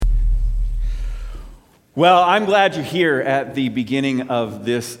Well, I'm glad you're here at the beginning of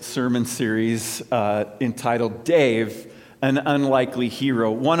this sermon series entitled Dave, an Unlikely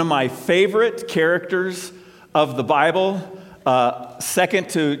Hero. One of my favorite characters of the Bible, second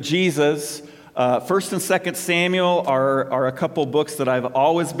to Jesus. First and Second Samuel are a couple books that I've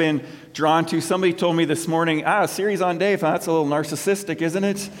always been drawn to. Somebody told me this morning, a series on Dave, that's a little narcissistic, isn't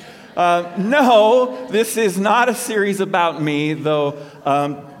it? No, this is not a series about me,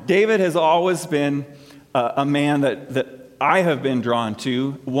 though David has always been a man that I have been drawn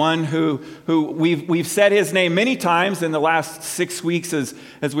to, one who we've said his name many times in the last 6 weeks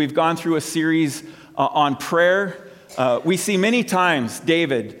as we've gone through a series on prayer. We see many times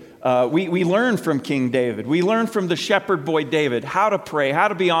David. We learn from King David. We learn from the shepherd boy David how to pray, how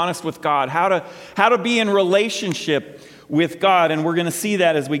to be honest with God, how to be in relationship with God. And we're going to see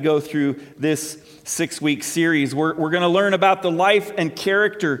that as we go through this 6-week series. We're going to learn about the life and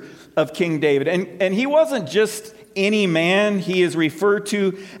character of King David. And he wasn't just any man. He is referred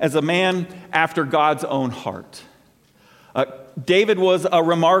to as a man after God's own heart. David was a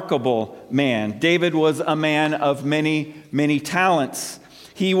remarkable man. David was a man of many, many talents.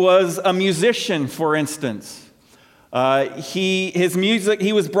 He was a musician, for instance. He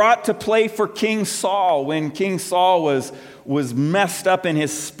was brought to play for King Saul when King Saul was messed up in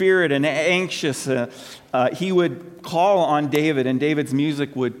his spirit and anxious. He would call on David, and David's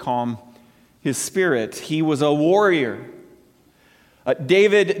music would calm his spirit. He was a warrior.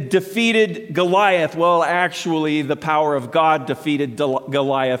 David defeated Goliath. Well, actually, the power of God defeated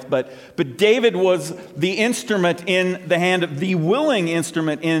Goliath, but David was the instrument in the hand of the willing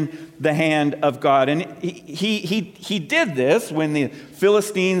instrument in the hand of God. And he did this when the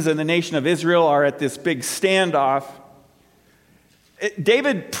Philistines and the nation of Israel are at this big standoff.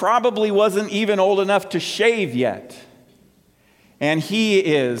 David probably wasn't even old enough to shave yet. And he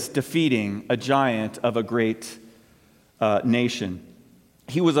is defeating a giant of a great nation.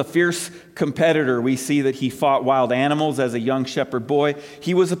 He was a fierce competitor. We see that he fought wild animals as a young shepherd boy.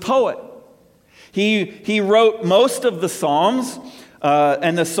 He was a poet. He wrote most of the Psalms.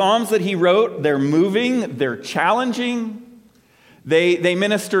 And the Psalms that he wrote, they're moving, they're challenging. They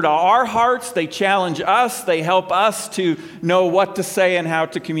minister to our hearts, they challenge us, they help us to know what to say and how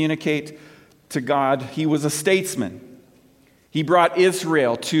to communicate to God. He was a statesman. He brought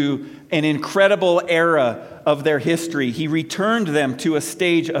Israel to an incredible era of their history. He returned them to a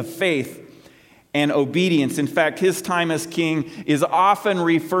stage of faith and obedience. In fact, his time as king is often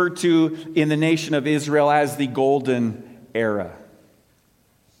referred to in the nation of Israel as the Golden Era.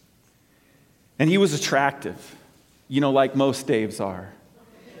 And he was attractive. Like most Daves are.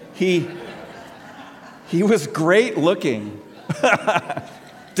 He was great looking.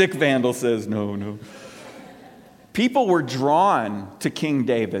 Dick Vandal says, no. People were drawn to King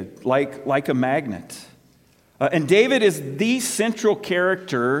David like a magnet. And David is the central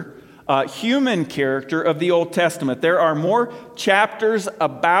character, human character of the Old Testament. There are more chapters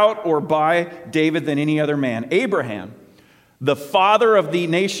about or by David than any other man. Abraham, the father of the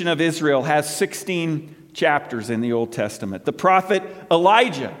nation of Israel, has 16 chapters in the Old Testament. The prophet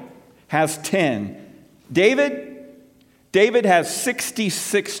Elijah has 10. David has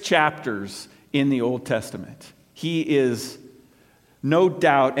 66 chapters in the Old Testament. He is no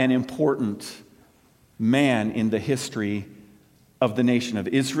doubt an important man in the history of the nation of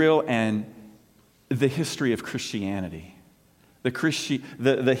Israel and the history of Christianity.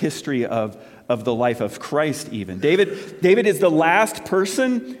 The history of the life of Christ even. David is the last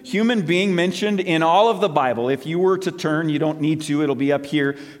human being mentioned in all of the Bible. If you were to turn, you don't need to, it'll be up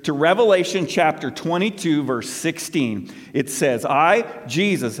here, to Revelation chapter 22, verse 16. It says, I,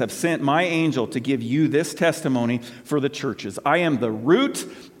 Jesus, have sent my angel to give you this testimony for the churches. I am the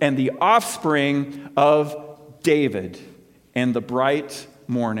root and the offspring of David and the bright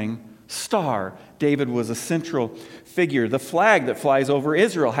morning star. David was a central figure. The flag that flies over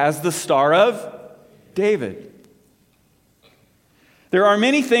Israel has the Star of David. There are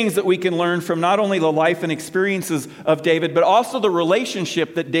many things that we can learn from not only the life and experiences of David, but also the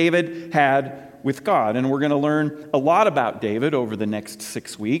relationship that David had with God. And we're going to learn a lot about David over the next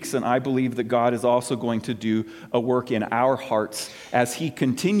 6 weeks. And I believe that God is also going to do a work in our hearts as he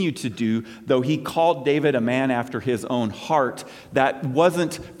continued to do, though he called David a man after his own heart. That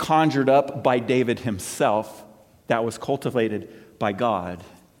wasn't conjured up by David himself. That was cultivated by God.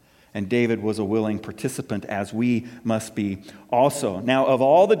 And David was a willing participant, as we must be also. Now, of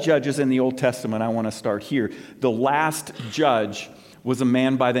all the judges in the Old Testament, I want to start here. The last judge was a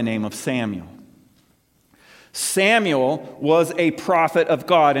man by the name of Samuel. Samuel was a prophet of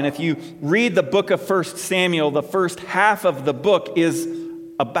God. And if you read the book of 1 Samuel, the first half of the book is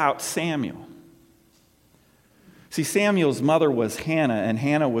about Samuel. See, Samuel's mother was Hannah, and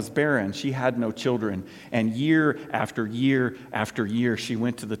Hannah was barren. She had no children. And year after year after year, she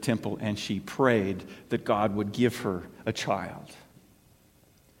went to the temple and she prayed that God would give her a child.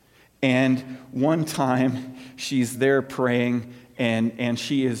 And one time, she's there praying, and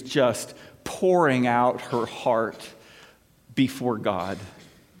she is just pouring out her heart before God.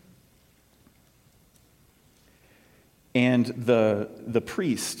 And the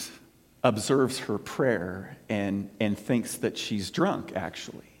priest observes her prayer and thinks that she's drunk,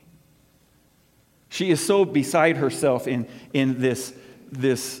 actually. She is so beside herself in this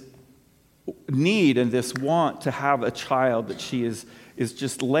need and this want to have a child that she is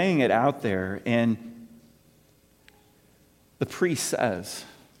just laying it out there. And the priest says,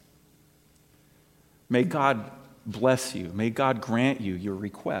 "May God bless you. May God grant you your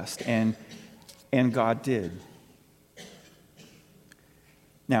request." And God did.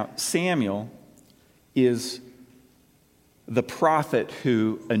 Now, Samuel is the prophet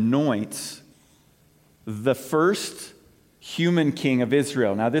who anoints the first human king of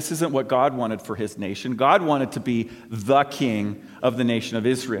Israel. Now, this isn't what God wanted for his nation. God wanted to be the king of the nation of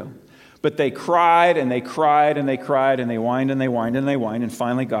Israel. But they cried and they cried and they cried and they whined and they whined and they whined. And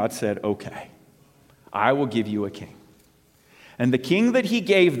finally God said, "Okay, I will give you a king." And the king that he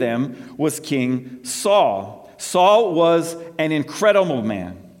gave them was King Saul. Saul was an incredible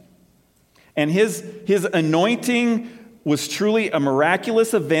man. And his anointing was truly a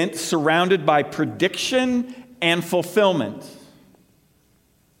miraculous event surrounded by prediction and fulfillment.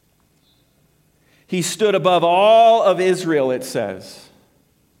 He stood above all of Israel, it says,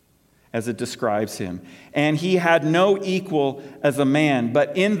 as it describes him. And he had no equal as a man.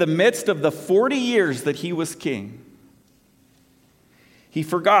 But in the midst of the 40 years that he was king, he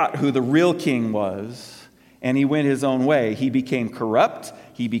forgot who the real king was. And he went his own way. He became corrupt,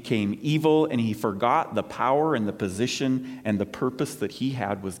 he became evil, and he forgot the power and the position and the purpose that he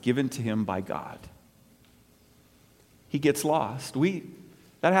had was given to him by God. He gets lost.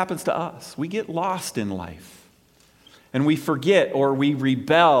 That happens to us. We get lost in life. And we forget, or we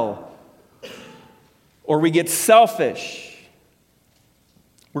rebel, or we get selfish.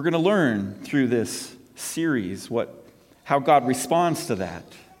 We're going to learn through this series how God responds to that.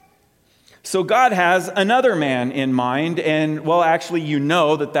 So God has another man in mind, and well, actually, you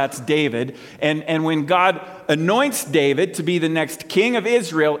know that's David. And when God anoints David to be the next king of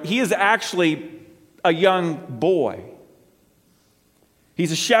Israel, he is actually a young boy.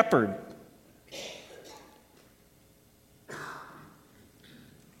 He's a shepherd.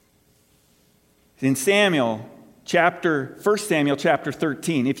 In 1 Samuel chapter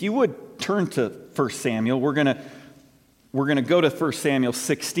 13, if you would turn to 1 Samuel, we're going to go to 1 Samuel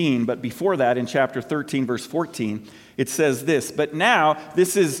 16, but before that, in chapter 13, verse 14, it says this, "But now,"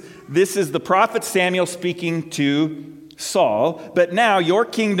 this is the prophet Samuel speaking to Saul, "but now your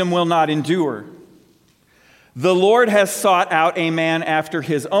kingdom will not endure. The Lord has sought out a man after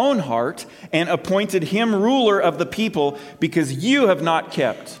his own heart and appointed him ruler of the people because you have not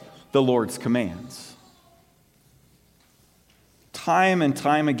kept the Lord's commands." Time and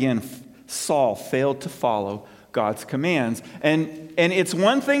time again, Saul failed to follow God's commands. And it's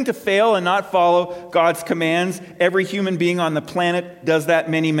one thing to fail and not follow God's commands. Every human being on the planet does that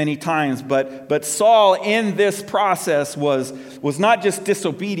many, many times. But Saul in this process was not just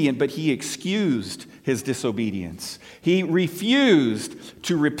disobedient, but he excused his disobedience. He refused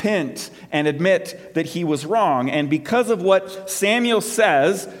to repent and admit that he was wrong. And because of what Samuel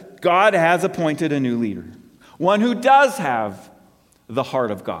says, God has appointed a new leader, one who does have the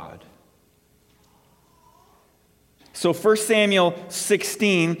heart of God. So 1 Samuel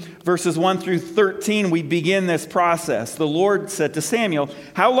 16, verses 1 through 13, we begin this process. The Lord said to Samuel,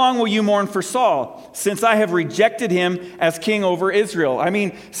 "How long will you mourn for Saul, since I have rejected him as king over Israel?" I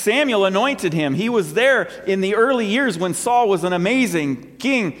mean, Samuel anointed him. He was there in the early years when Saul was an amazing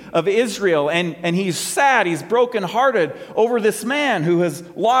king of Israel. And he's sad, he's brokenhearted over this man who has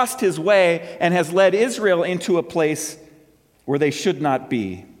lost his way and has led Israel into a place where they should not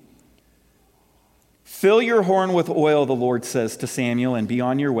be. "Fill your horn with oil," the Lord says to Samuel, "and be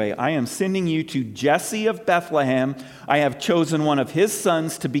on your way. I am sending you to Jesse of Bethlehem. I have chosen one of his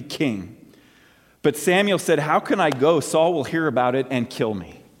sons to be king." But Samuel said, "How can I go? Saul will hear about it and kill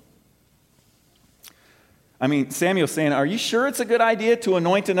me." I mean, Samuel's saying, are you sure it's a good idea to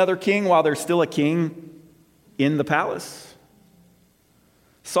anoint another king while there's still a king in the palace?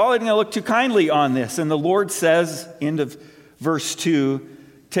 Saul isn't going to look too kindly on this. And the Lord says, end of verse 2,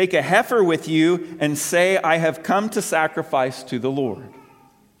 "Take a heifer with you and say, I have come to sacrifice to the Lord."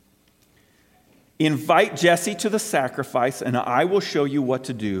 Invite Jesse to the sacrifice, and I will show you what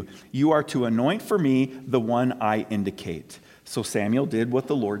to do. You are to anoint for me the one I indicate." So Samuel did what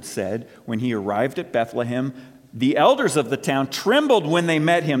the Lord said. When he arrived at Bethlehem, the elders of the town trembled when they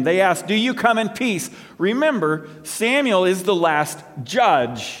met him. They asked, "Do you come in peace?" Remember, Samuel is the last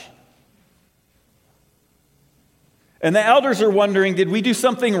judge. And the elders are wondering, did we do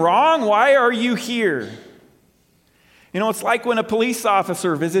something wrong? Why are you here? You know, it's like when a police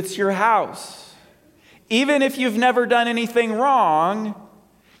officer visits your house. Even if you've never done anything wrong,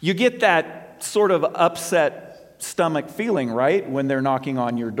 you get that sort of upset stomach feeling, right? When they're knocking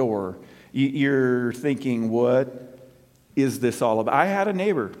on your door. You're thinking, what is this all about? I had a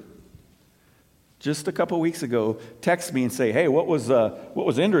neighbor just a couple weeks ago text me and say, "Hey, what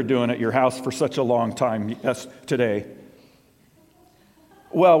was Indra doing at your house for such a long time today?"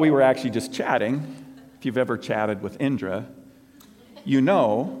 Well, we were actually just chatting. If you've ever chatted with Indra, you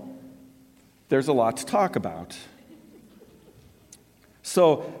know there's a lot to talk about.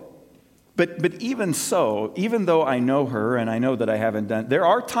 So, but even so, even though I know her and I know that I haven't done, there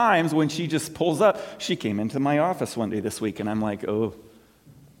are times when she just pulls up. She came into my office one day this week, and I'm like, oh,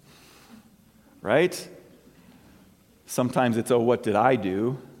 right? Sometimes it's, oh, what did I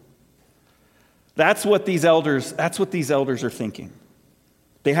do? That's what these elders are thinking.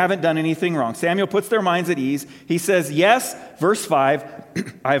 They haven't done anything wrong. Samuel puts their minds at ease. He says, yes, verse 5,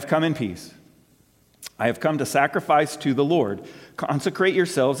 I have come in peace. I have come to sacrifice to the Lord. Consecrate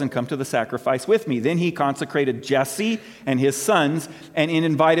yourselves and come to the sacrifice with me. Then he consecrated Jesse and his sons and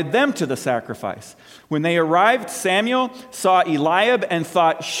invited them to the sacrifice. When they arrived, Samuel saw Eliab and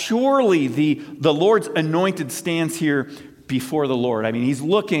thought, surely the Lord's anointed stands here before the Lord. I mean, he's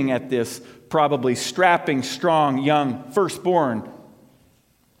looking at this probably strapping, strong, young firstborn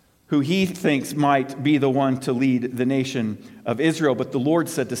who he thinks might be the one to lead the nation of Israel. But the Lord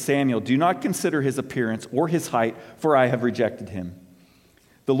said to Samuel, do not consider his appearance or his height, for I have rejected him.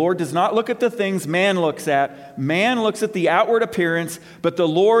 The Lord does not look at the things man looks at. Man looks at the outward appearance, but the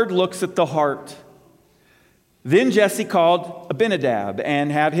Lord looks at the heart. Then Jesse called Abinadab and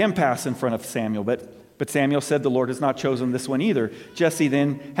had him pass in front of Samuel. But Samuel said, the Lord has not chosen this one either. Jesse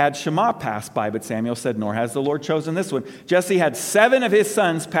then had Shammah pass by, but Samuel said, nor has the Lord chosen this one. Jesse had 7 of his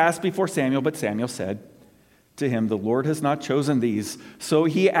sons pass before Samuel, but Samuel said to him, the Lord has not chosen these. So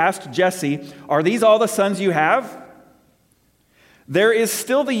he asked Jesse, are these all the sons you have? There is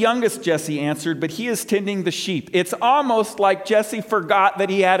still the youngest, Jesse answered, but he is tending the sheep. It's almost like Jesse forgot that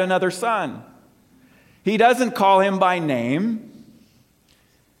he had another son. He doesn't call him by name.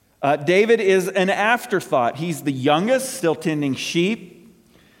 David is an afterthought. He's the youngest, still tending sheep.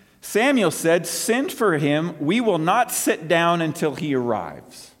 Samuel said, send for him. We will not sit down until he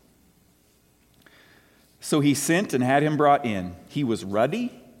arrives. So he sent and had him brought in. He was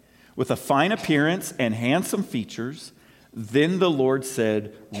ruddy, with a fine appearance and handsome features. Then the Lord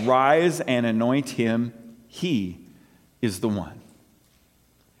said, rise and anoint him. He is the one.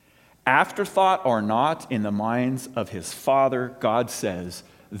 Afterthought or not, in the minds of his father, God says,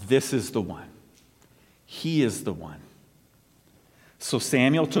 this is the one. He is the one. So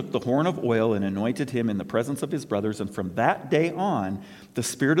Samuel took the horn of oil and anointed him in the presence of his brothers. And from that day on, the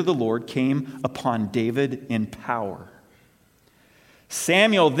Spirit of the Lord came upon David in power.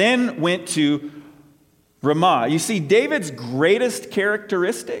 Samuel then went to Ramah. You see, David's greatest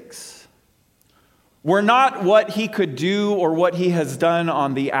characteristics were not what he could do or what he has done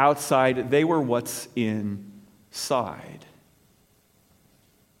on the outside. They were what's inside.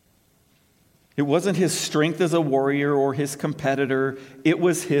 It wasn't his strength as a warrior or his competitor. It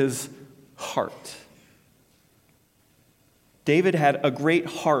was his heart. David had a great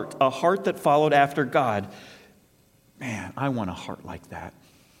heart, a heart that followed after God. Man, I want a heart like that.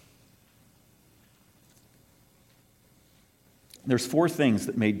 There's 4 things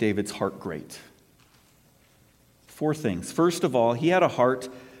that made David's heart great. 4 things. First of all, he had a heart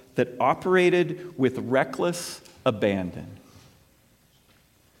that operated with reckless abandon.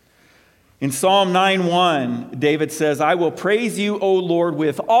 In Psalm 9:1, David says, I will praise you, O Lord,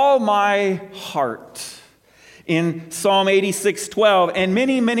 with all my heart. In Psalm 86:12 and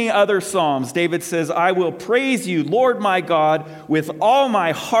many, many other Psalms, David says, I will praise you, Lord my God, with all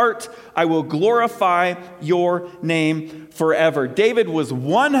my heart. I will glorify your name forever. David was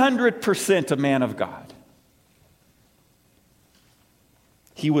 100% a man of God.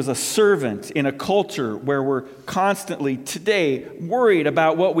 He was a servant in a culture where we're constantly today worried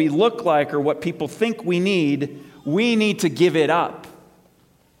about what we look like or what people think we need. We need to give it up.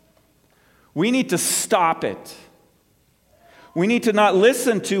 We need to stop it. We need to not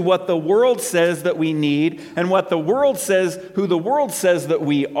listen to what the world says that we need and what the world says, who the world says that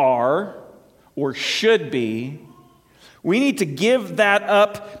we are, or should be, we need to give that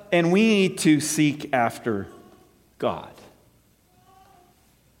up and we need to seek after God.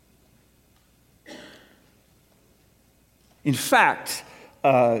 In fact,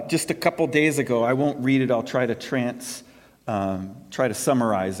 just a couple days ago, I won't read it, I'll try to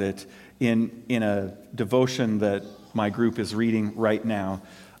summarize it in a devotion that my group is reading right now.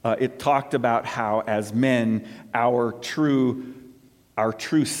 It talked about how as men, our true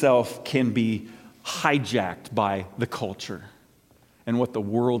self can be hijacked by the culture and what the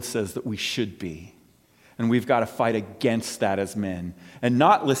world says that we should be. And we've got to fight against that as men and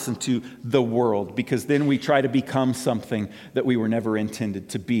not listen to the world, because then we try to become something that we were never intended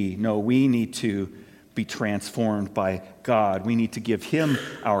to be. No, we need to be transformed by God. We need to give Him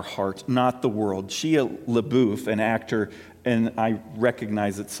our heart, not the world. Shia LaBeouf, an actor, and I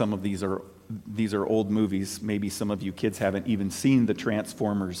recognize that some of these are old movies. Maybe some of you kids haven't even seen the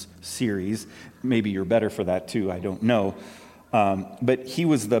Transformers series. Maybe you're better for that too, I don't know. But he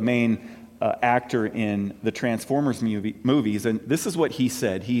was the main actor in the Transformers movies, and this is what he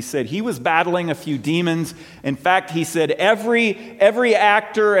said. He said he was battling a few demons. In fact, he said every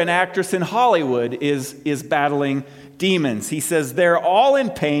actor and actress in Hollywood is battling demons. He says they're all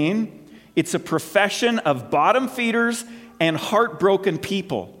in pain. It's a profession of bottom feeders and heartbroken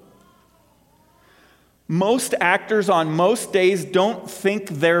people. Most actors on most days don't think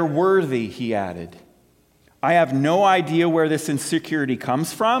they're worthy, he added. I have no idea where this insecurity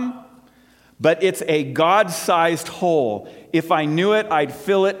comes from, but it's a God-sized hole. If I knew it, I'd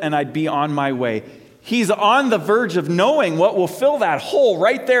fill it and I'd be on my way. He's on the verge of knowing what will fill that hole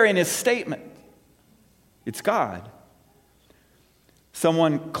right there in his statement. It's God.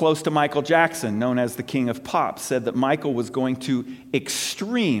 Someone close to Michael Jackson, known as the King of Pop, said that Michael was going to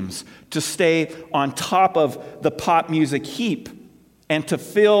extremes to stay on top of the pop music heap and to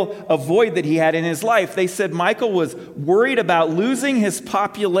fill a void that he had in his life. They said Michael was worried about losing his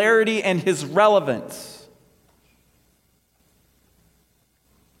popularity and his relevance.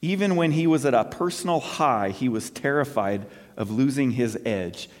 Even when he was at a personal high, he was terrified of losing his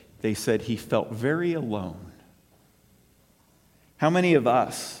edge. They said he felt very alone. How many of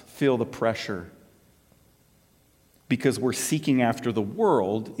us feel the pressure because we're seeking after the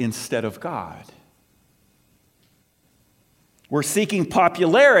world instead of God? We're seeking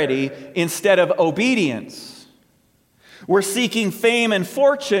popularity instead of obedience. We're seeking fame and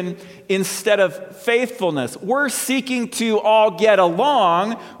fortune instead of faithfulness. We're seeking to all get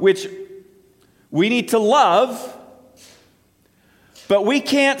along, which we need to love. But we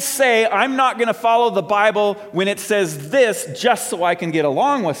can't say, I'm not going to follow the Bible when it says this just so I can get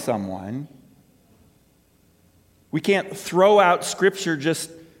along with someone. We can't throw out Scripture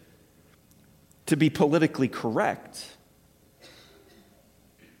just to be politically correct.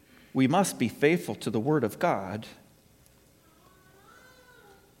 We must be faithful to the Word of God.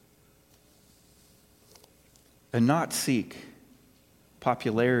 And not seek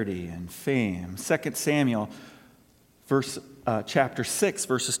popularity and fame. 2 Samuel chapter 6,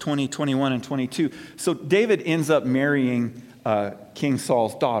 verses 20, 21, and 22. So David ends up marrying King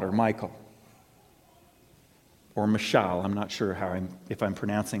Saul's daughter, Michal. Or Michal, I'm not sure if I'm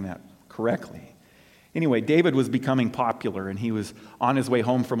pronouncing that correctly. Anyway, David was becoming popular, and he was on his way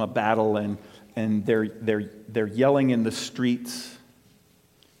home from a battle, and they're yelling in the streets,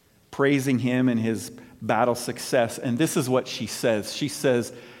 praising him and his battle success. And this is what she says. She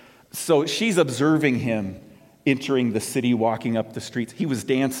says, so she's observing him entering the city, walking up the streets. He was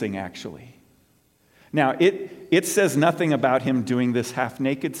dancing, actually. Now, it says nothing about him doing this half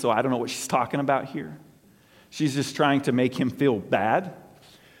naked, so I don't know what she's talking about here. She's just trying to make him feel bad.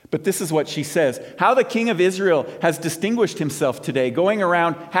 But this is what she says. How the king of Israel has distinguished himself today, going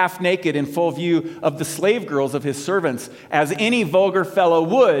around half naked in full view of the slave girls of his servants, as any vulgar fellow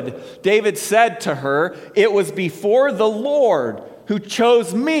would. David said to her, it was before the Lord who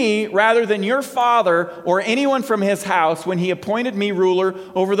chose me rather than your father or anyone from his house when he appointed me ruler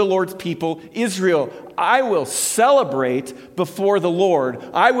over the Lord's people, Israel. I will celebrate before the Lord.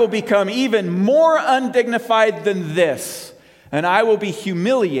 I will become even more undignified than this, and I will be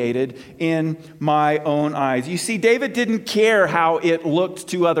humiliated in my own eyes. You see, David didn't care how it looked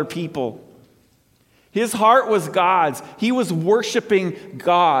to other people. His heart was God's. He was worshiping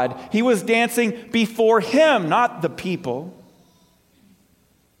God. He was dancing before him, not the people.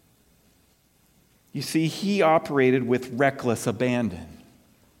 You see, he operated with reckless abandon.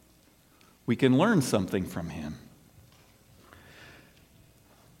 We can learn something from him.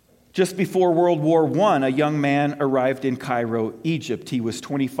 Just before World War I, a young man arrived in Cairo, Egypt. He was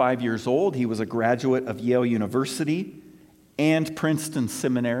 25 years old. He was a graduate of Yale University and Princeton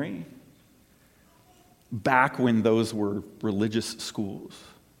Seminary. back when those were religious schools.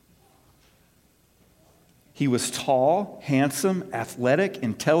 He was tall, handsome, athletic,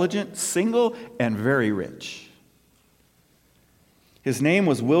 intelligent, single, and very rich. His name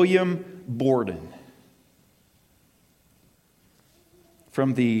was William Borden.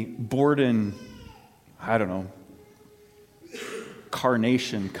 From the Borden,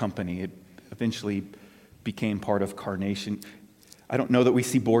 Carnation Company. It eventually became part of Carnation. I don't know that we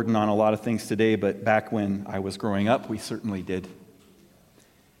see Borden on a lot of things today, but back when I was growing up, we certainly did.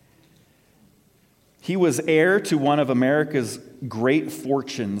 He was heir to one of America's great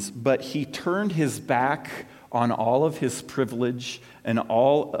fortunes, but he turned his back on all of his privilege and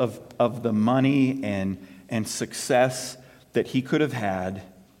all of the money and success that he could have had,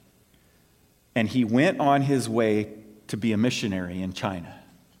 and he went on his way to be a missionary in China.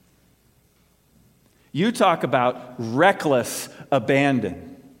 You talk about reckless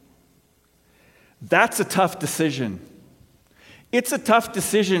abandon. That's a tough decision. It's a tough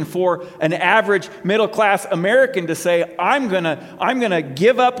decision for an average middle-class American to say, I'm gonna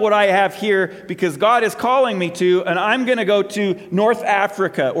give up what I have here because God is calling me to, and I'm gonna go to North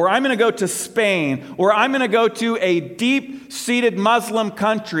Africa, or I'm gonna go to Spain, or I'm gonna go to a deep-seated Muslim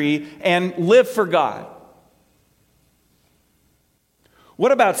country and live for God.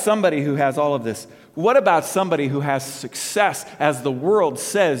 What about somebody who has all of this? What about somebody who has success, as the world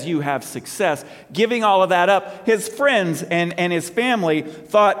says you have success? Giving all of that up, his friends and his family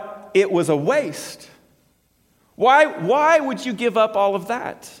thought it was a waste. Why would you give up all of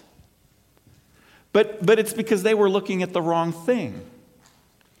that? But it's because they were looking at the wrong thing.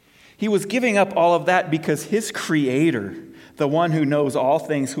 He was giving up all of that because his Creator, the one who knows all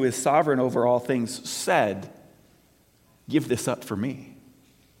things, who is sovereign over all things, said, "Give this up for me."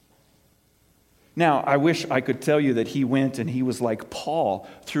 Now, I wish I could tell you that he went and he was like Paul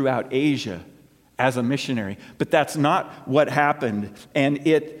throughout Asia as a missionary, but that's not what happened, and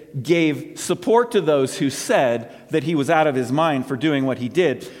it gave support to those who said that he was out of his mind for doing what he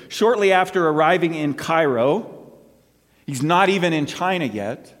did. Shortly after arriving in Cairo, he's not even in China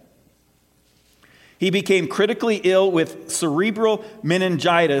yet, he became critically ill with cerebral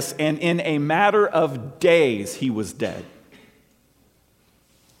meningitis, and in a matter of days, he was dead.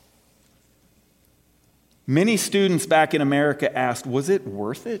 Many students back in America asked, was it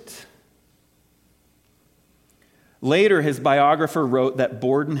worth it? Later, his biographer wrote that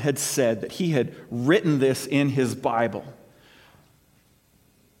Borden had said that he had written this in his Bible.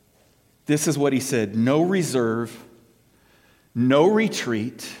 This is what he said: no reserve, no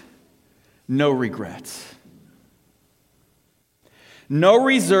retreat, no regrets. No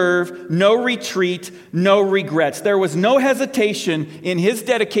reserve, no retreat, no regrets. There was no hesitation in his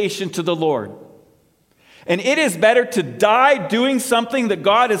dedication to the Lord. And it is better to die doing something that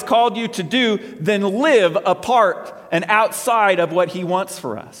God has called you to do than live apart and outside of what He wants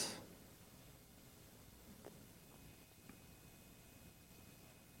for us.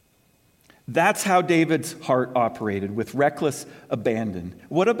 That's how David's heart operated, with reckless abandon.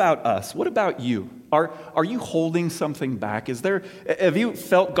 What about us? What about you? Are you holding something back? Have you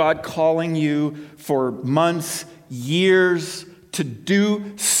felt God calling you for months, years, to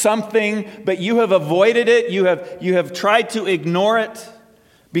do something, but you have avoided it? You have tried to ignore it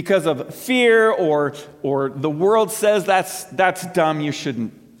because of fear, or the world says that's dumb. You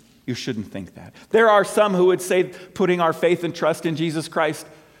shouldn't think that. There are some who would say putting our faith and trust in Jesus Christ,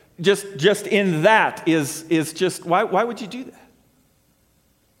 just in that is just, why would you do that?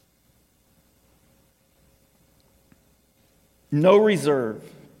 No reserve.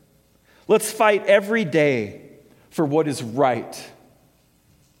 Let's fight every day for what is right.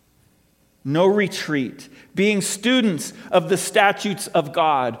 No retreat. Being students of the statutes of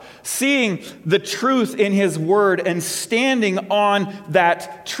God. Seeing the truth in His Word and standing on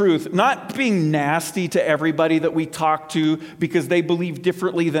that truth. Not being nasty to everybody that we talk to because they believe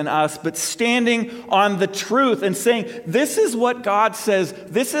differently than us, but standing on the truth and saying, this is what God says.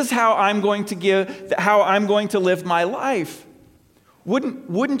 This is how I'm going to live my life.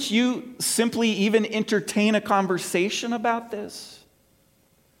 Wouldn't you simply even entertain a conversation about this?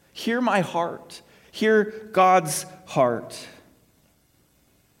 Hear my heart. Hear God's heart.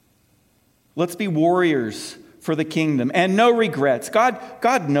 Let's be warriors for the kingdom, and no regrets.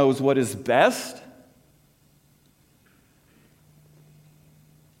 God knows what is best,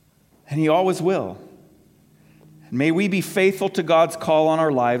 and He always will. May we be faithful to God's call on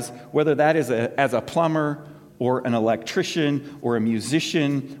our lives, whether that is as a plumber, or an electrician, or a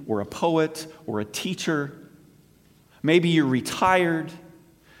musician, or a poet, or a teacher. Maybe you're retired.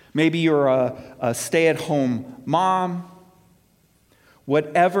 Maybe you're a stay-at-home mom.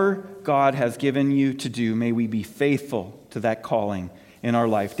 Whatever God has given you to do, may we be faithful to that calling in our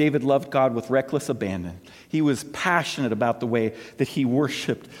life. David loved God with reckless abandon. He was passionate about the way that he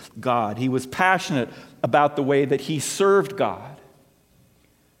worshiped God. He was passionate about the way that he served God.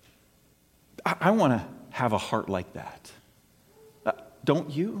 I want to have a heart like that. Don't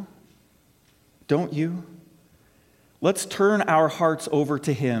you? Don't you? Let's turn our hearts over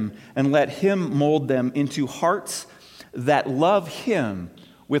to him and let him mold them into hearts that love him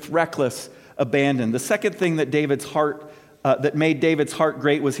with reckless abandon. The second thing that that made David's heart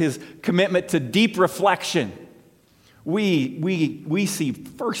great was his commitment to deep reflection. We see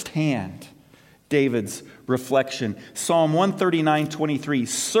firsthand David's reflection. Psalm 139:23,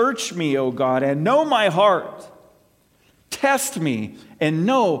 "Search me, O God, and know my heart. Test me and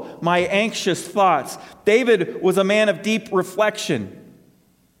know my anxious thoughts." David was a man of deep reflection.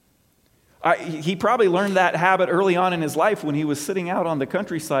 He probably learned that habit early on in his life when he was sitting out on the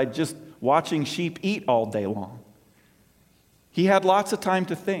countryside just watching sheep eat all day long. He had lots of time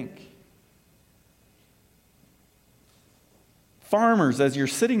to think. Farmers, as you're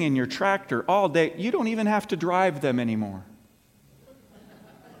sitting in your tractor all day, you don't even have to drive them anymore.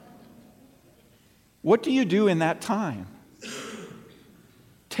 What do you do in that time?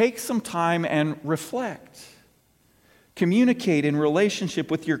 Take some time and reflect. Communicate in relationship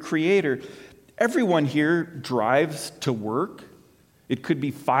with your Creator. Everyone here drives to work. It could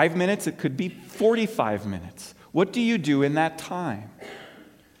be 5 minutes, it could be 45 minutes. What do you do in that time?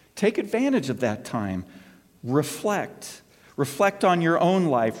 Take advantage of that time. Reflect. Reflect on your own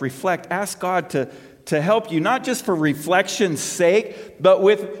life. Reflect. Ask God to help you, not just for reflection's sake, but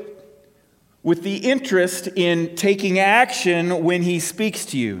with the interest in taking action when he speaks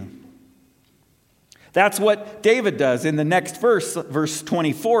to you. That's what David does in the next verse, verse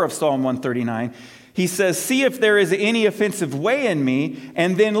 24 of Psalm 139. He says, "See if there is any offensive way in me,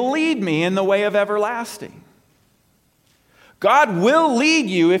 and then lead me in the way of everlasting." God will lead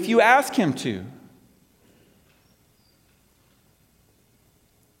you if you ask him to.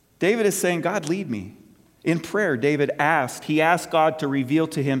 David is saying, "God, lead me." In prayer, David asked. He asked God to reveal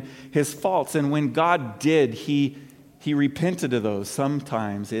to him his faults. And when God did, he repented of those.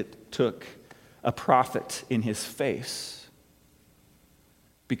 Sometimes it took a prophet in his face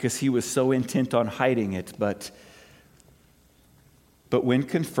because he was so intent on hiding it. But when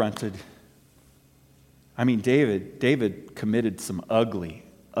confronted, David committed some ugly,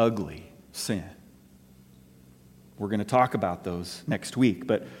 ugly sin. We're going to talk about those next week.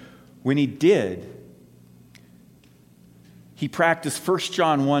 But when he did, he practiced 1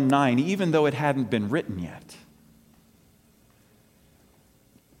 John 1:9, even though it hadn't been written yet.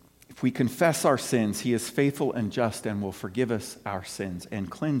 If we confess our sins, he is faithful and just and will forgive us our sins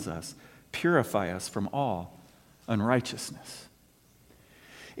and cleanse us, purify us from all unrighteousness.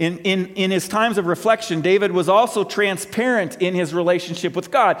 In his times of reflection, David was also transparent in his relationship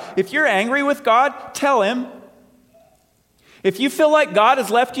with God. If you're angry with God, tell him. If you feel like God has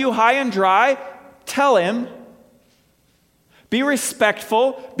left you high and dry, tell him. Be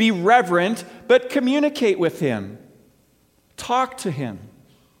respectful, be reverent, but communicate with him. Talk to him.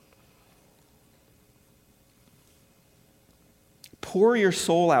 Pour your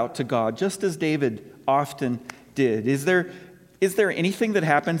soul out to God, just as David often did. Is there anything that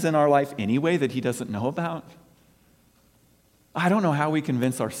happens in our life anyway that he doesn't know about? I don't know how we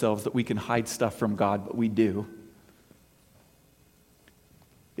convince ourselves that we can hide stuff from God, but we do.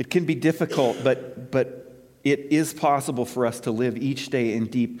 It can be difficult, but it is possible for us to live each day in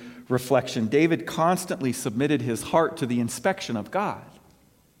deep reflection. David constantly submitted his heart to the inspection of God.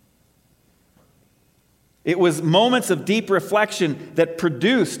 It was moments of deep reflection that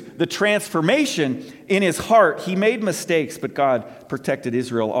produced the transformation in his heart. He made mistakes, but God protected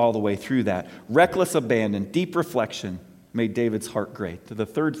Israel all the way through that. Reckless abandon, deep reflection made David's heart great. The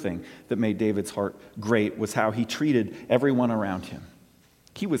third thing that made David's heart great was how he treated everyone around him.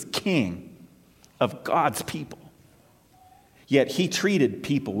 He was king of God's people, yet he treated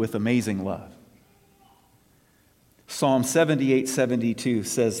people with amazing love. Psalm 78:72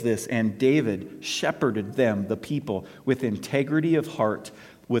 says this, "And David shepherded them, the people, with integrity of heart,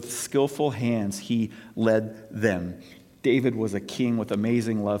 with skillful hands he led them." David was a king with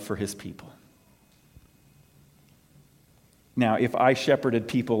amazing love for his people. Now, if I shepherded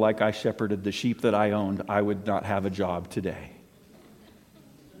people like I shepherded the sheep that I owned, I would not have a job today.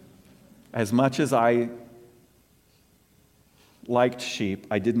 As much as I liked sheep,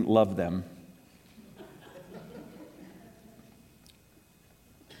 I didn't love them.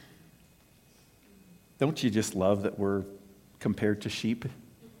 Don't you just love that we're compared to sheep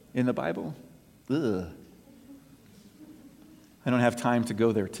in the Bible? Ugh. I don't have time to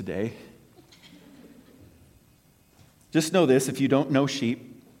go there today. Just know this, if you don't know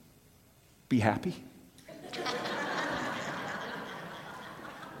sheep, be happy.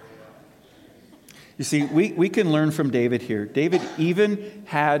 You see, we can learn from David here. David even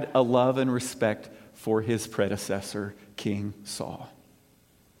had a love and respect for his predecessor, King Saul.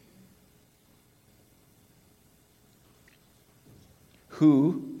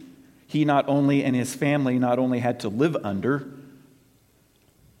 Who he not only and his family not only had to live under,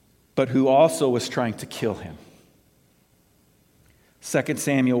 but who also was trying to kill him. 2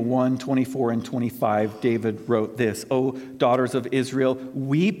 Samuel 1:24 and 25, David wrote this, "O daughters of Israel,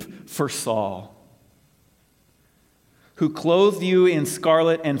 weep for Saul, who clothed you in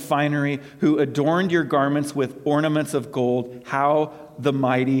scarlet and finery, who adorned your garments with ornaments of gold. How the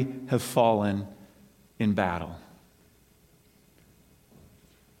mighty have fallen in battle."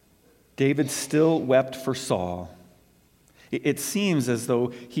 David still wept for Saul. It seems as though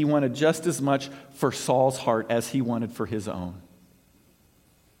he wanted just as much for Saul's heart as he wanted for his own.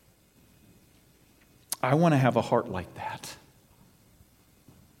 I want to have a heart like that.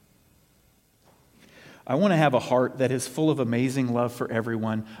 I want to have a heart that is full of amazing love for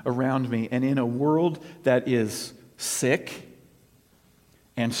everyone around me. And in a world that is sick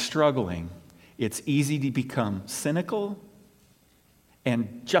and struggling, it's easy to become cynical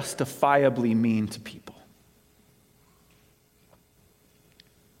and justifiably mean to people.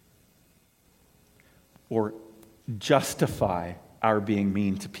 Or justify our being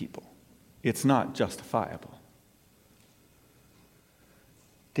mean to people. It's not justifiable.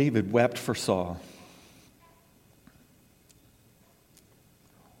 David wept for Saul.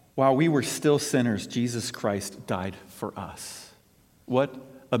 While we were still sinners, Jesus Christ died for us. What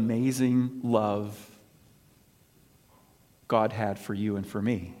amazing love God had for you and for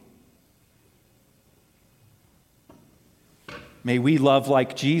me. May we love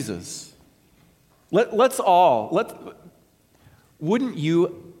like Jesus. Wouldn't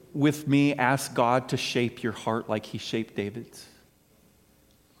you with me ask God to shape your heart like he shaped David's?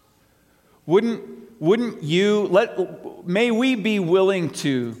 Wouldn't you, may we be willing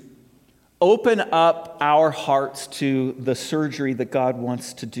to open up our hearts to the surgery that God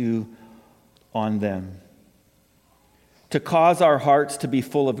wants to do on them. To cause our hearts to be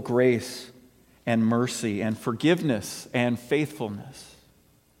full of grace and mercy and forgiveness and faithfulness.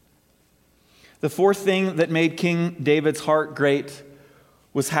 The fourth thing that made King David's heart great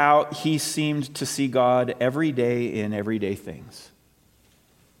was how he seemed to see God every day in everyday things.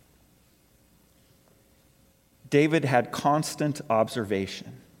 David had constant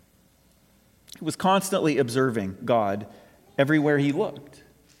observation. He was constantly observing God everywhere he looked.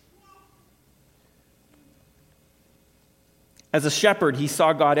 As a shepherd, he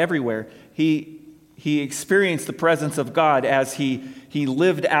saw God everywhere. He experienced the presence of God as he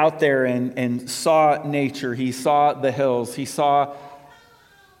lived out there and saw nature. He saw the hills. He saw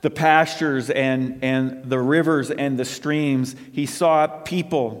the pastures and the rivers and the streams. He saw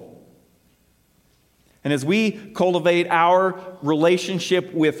people. And as we cultivate our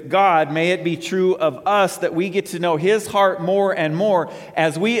relationship with God, may it be true of us that we get to know his heart more and more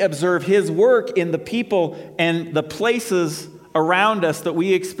as we observe his work in the people and the places around us that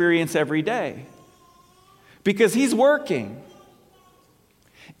we experience every day. Because he's working.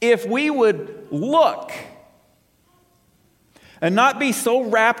 If we would look and not be so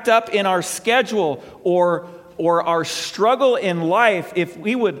wrapped up in our schedule or our struggle in life, if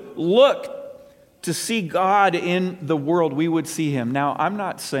we would look to see God in the world, we would see him. Now, I'm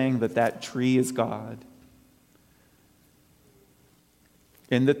not saying that tree is God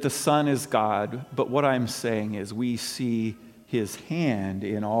and that the sun is God, but what I'm saying is we see his hand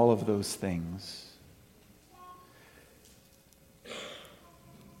in all of those things.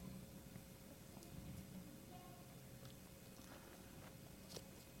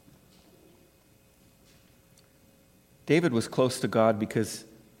 David was close to God because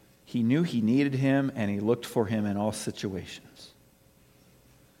he knew he needed him and he looked for him in all situations.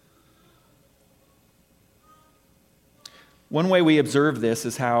 One way we observe this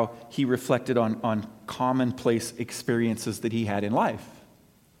is how he reflected on commonplace experiences that he had in life.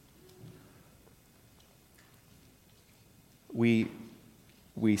 We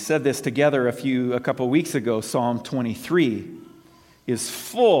said this together a couple weeks ago. Psalm 23 is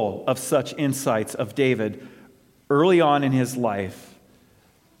full of such insights of David early on in his life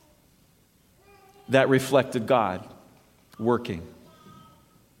that reflected God working.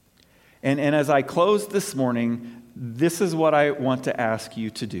 And as I close this morning, this is what I want to ask you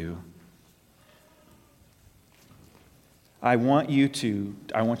to do. I want you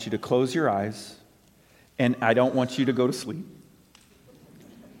to close your eyes, and I don't want you to go to sleep.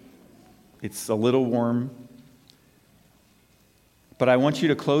 It's a little warm. But I want you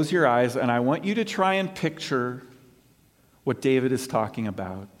to close your eyes and I want you to try and picture what David is talking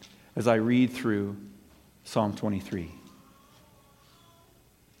about as I read through Psalm 23.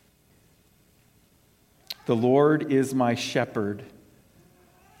 The Lord is my shepherd.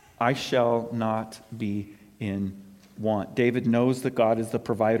 I shall not be in want. David knows that God is the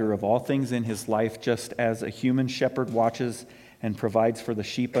provider of all things in his life, just as a human shepherd watches and provides for the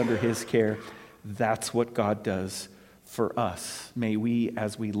sheep under his care. That's what God does for us. May we,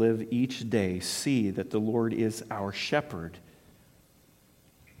 as we live each day, see that the Lord is our shepherd.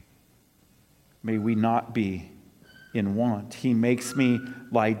 May we not be in want. He makes me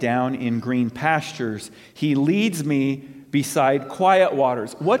lie down in green pastures. He leads me beside quiet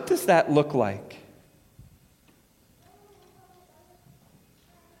waters. What does that look like?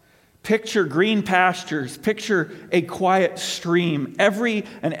 Picture green pastures. Picture a quiet stream.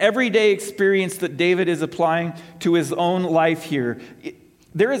 An everyday experience that David is applying to his own life here.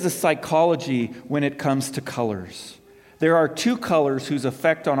 There is a psychology when it comes to colors. There are two colors whose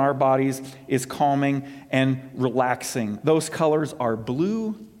effect on our bodies is calming and relaxing. Those colors are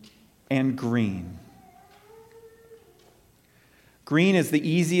blue and green. Green is the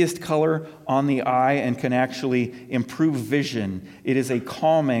easiest color on the eye and can actually improve vision. It is a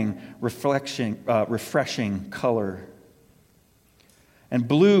calming, refreshing color. And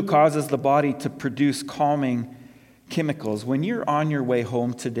blue causes the body to produce calming chemicals. When you're on your way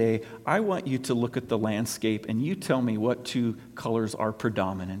home today, I want you to look at the landscape and you tell me what two colors are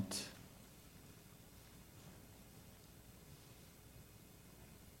predominant.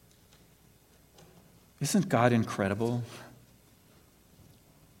 Isn't God incredible?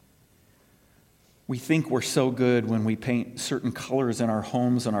 We think we're so good when we paint certain colors in our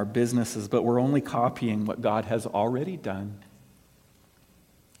homes and our businesses, but we're only copying what God has already done.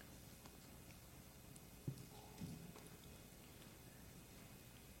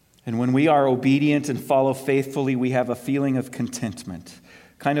 And when we are obedient and follow faithfully, we have a feeling of contentment,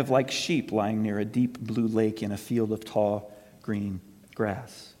 kind of like sheep lying near a deep blue lake in a field of tall green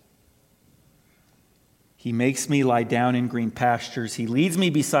grass. He makes me lie down in green pastures. He leads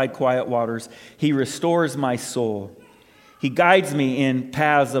me beside quiet waters. He restores my soul. He guides me in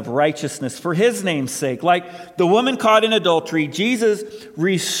paths of righteousness for his name's sake. Like the woman caught in adultery, Jesus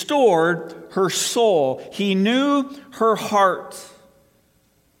restored her soul. He knew her heart.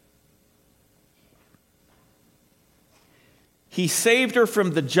 He saved her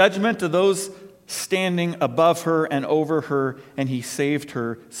from the judgment of those standing above her and over her, and he saved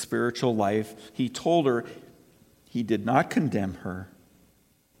her spiritual life. He told her he did not condemn her,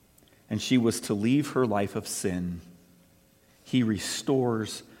 and she was to leave her life of sin. He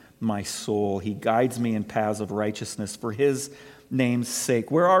restores my soul. He guides me in paths of righteousness for his name's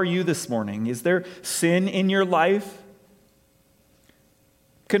sake. Where are you this morning? Is there sin in your life?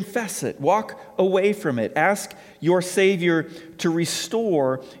 Confess it. Walk away from it. Ask your Savior to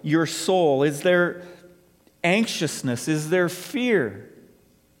restore your soul. Is there anxiousness? Is there fear?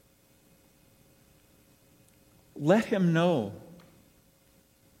 Let him know.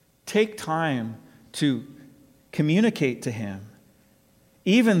 Take time to communicate to him.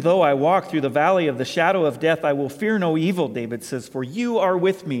 Even though I walk through the valley of the shadow of death, I will fear no evil, David says, for you are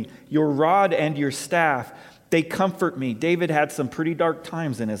with me, your rod and your staff. They comfort me. David had some pretty dark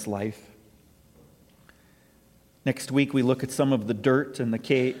times in his life. Next week, we look at some of the dirt in the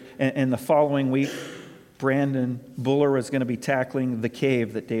cave. And the following week, Brandon Buller was going to be tackling the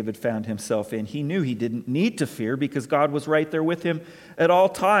cave that David found himself in. He knew he didn't need to fear because God was right there with him at all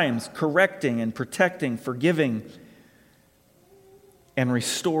times, correcting and protecting, forgiving and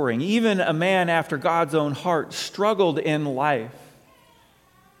restoring. Even a man after God's own heart struggled in life.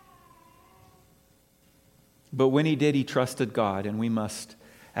 But when he did, he trusted God, and we must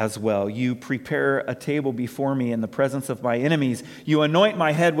as well. You prepare a table before me in the presence of my enemies. You anoint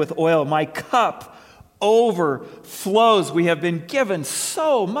my head with oil. My cup overflows. We have been given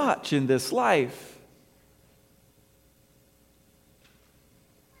so much in this life.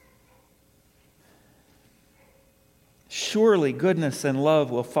 Surely goodness and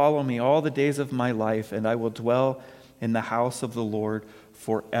love will follow me all the days of my life, and I will dwell in the house of the Lord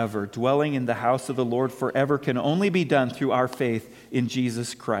forever. Dwelling in the house of the Lord forever can only be done through our faith in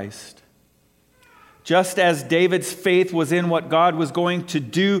Jesus Christ. Just as David's faith was in what God was going to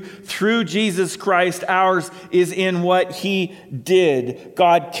do through Jesus Christ, ours is in what he did.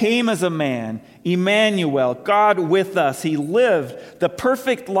 God came as a man, Emmanuel, God with us. He lived the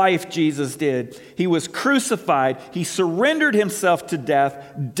perfect life Jesus did. He was crucified. He surrendered himself to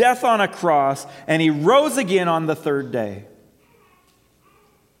death on a cross, and he rose again on the third day.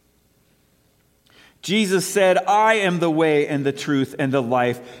 Jesus said, I am the way and the truth and the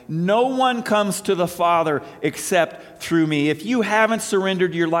life. No one comes to the Father except through me. If you haven't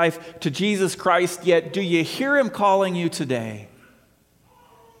surrendered your life to Jesus Christ yet, do you hear him calling you today?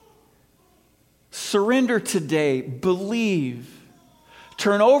 Surrender today. Believe.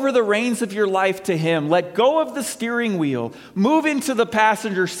 Turn over the reins of your life to him. Let go of the steering wheel. Move into the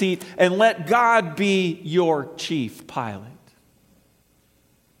passenger seat and let God be your chief pilot.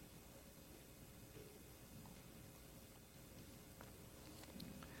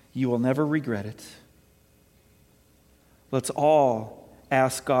 You will never regret it. Let's all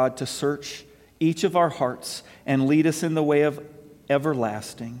ask God to search each of our hearts and lead us in the way of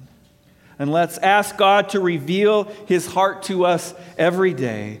everlasting. And let's ask God to reveal his heart to us every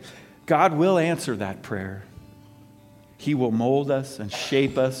day. God will answer that prayer. He will mold us and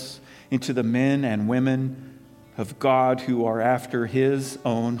shape us into the men and women of God who are after his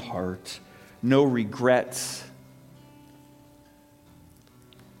own heart. No regrets.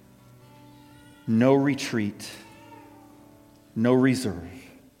 No retreat, no reserve,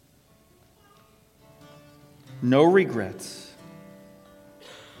 no regrets,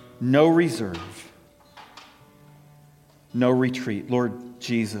 no reserve, no retreat. Lord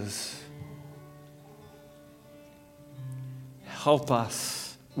Jesus, help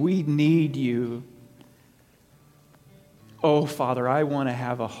us. We need you. Oh, Father, I want to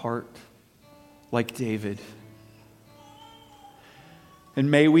have a heart like David. And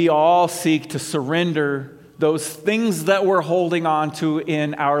may we all seek to surrender those things that we're holding on to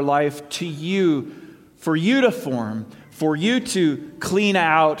in our life to you, for you to form, for you to clean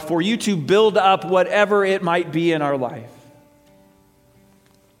out, for you to build up whatever it might be in our life.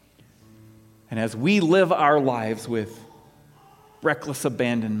 And as we live our lives with reckless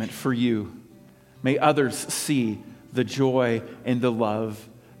abandonment for you, may others see the joy and the love,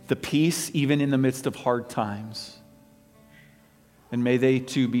 the peace even in the midst of hard times. And may they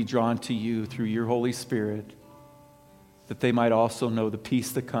too be drawn to you through your Holy Spirit, that they might also know the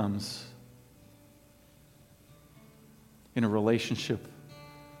peace that comes in a relationship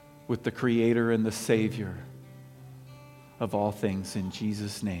with the Creator and the Savior of all things. In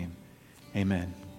Jesus' name, amen.